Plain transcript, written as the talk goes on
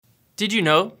Did you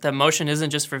know that motion isn't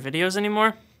just for videos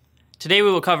anymore? Today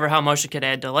we will cover how motion can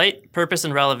add delight, purpose,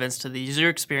 and relevance to the user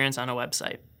experience on a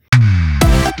website.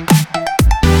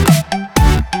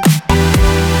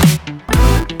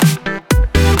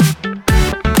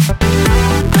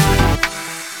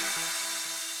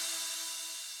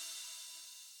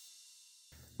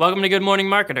 Welcome to Good Morning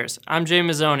Marketers. I'm Jay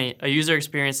Mazzoni, a user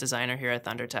experience designer here at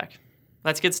ThunderTech.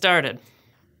 Let's get started.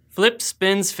 Flips,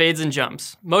 spins, fades, and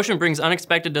jumps. Motion brings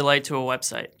unexpected delight to a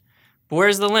website. But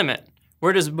where's the limit?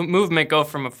 Where does movement go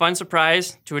from a fun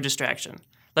surprise to a distraction?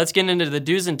 Let's get into the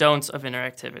do's and don'ts of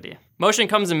interactivity. Motion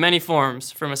comes in many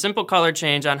forms, from a simple color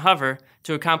change on hover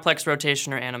to a complex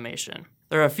rotation or animation.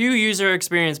 There are a few user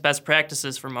experience best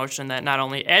practices for motion that not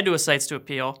only add to a site's to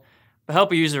appeal, but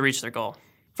help a user reach their goal.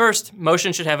 First,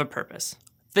 motion should have a purpose.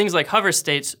 Things like hover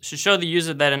states should show the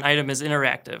user that an item is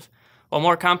interactive, while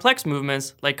more complex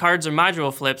movements, like cards or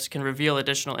module flips, can reveal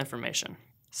additional information.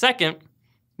 Second,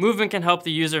 movement can help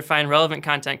the user find relevant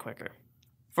content quicker.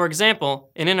 For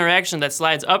example, an interaction that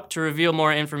slides up to reveal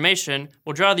more information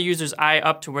will draw the user's eye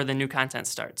up to where the new content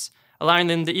starts, allowing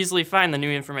them to easily find the new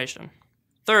information.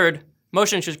 Third,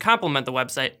 motion should complement the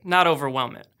website, not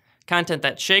overwhelm it. Content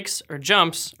that shakes or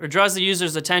jumps or draws the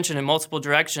user's attention in multiple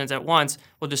directions at once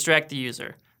will distract the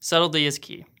user. Subtlety is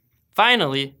key.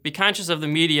 Finally, be conscious of the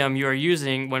medium you are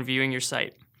using when viewing your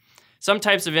site. Some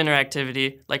types of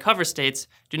interactivity, like hover states,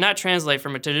 do not translate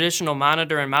from a traditional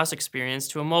monitor and mouse experience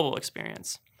to a mobile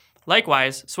experience.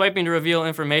 Likewise, swiping to reveal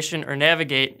information or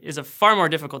navigate is a far more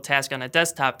difficult task on a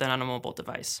desktop than on a mobile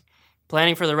device.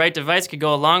 Planning for the right device could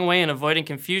go a long way in avoiding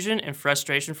confusion and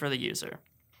frustration for the user.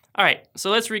 Alright,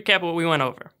 so let's recap what we went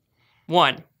over.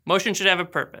 1. Motion should have a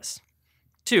purpose.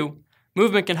 2.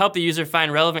 Movement can help the user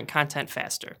find relevant content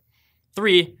faster.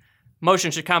 3.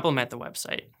 Motion should complement the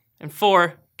website. And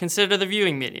 4. Consider the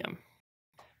viewing medium.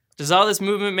 Does all this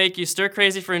movement make you stir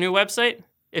crazy for a new website?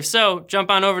 If so,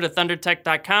 jump on over to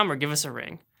thundertech.com or give us a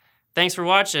ring. Thanks for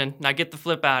watching. Now get the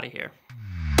flip out of here.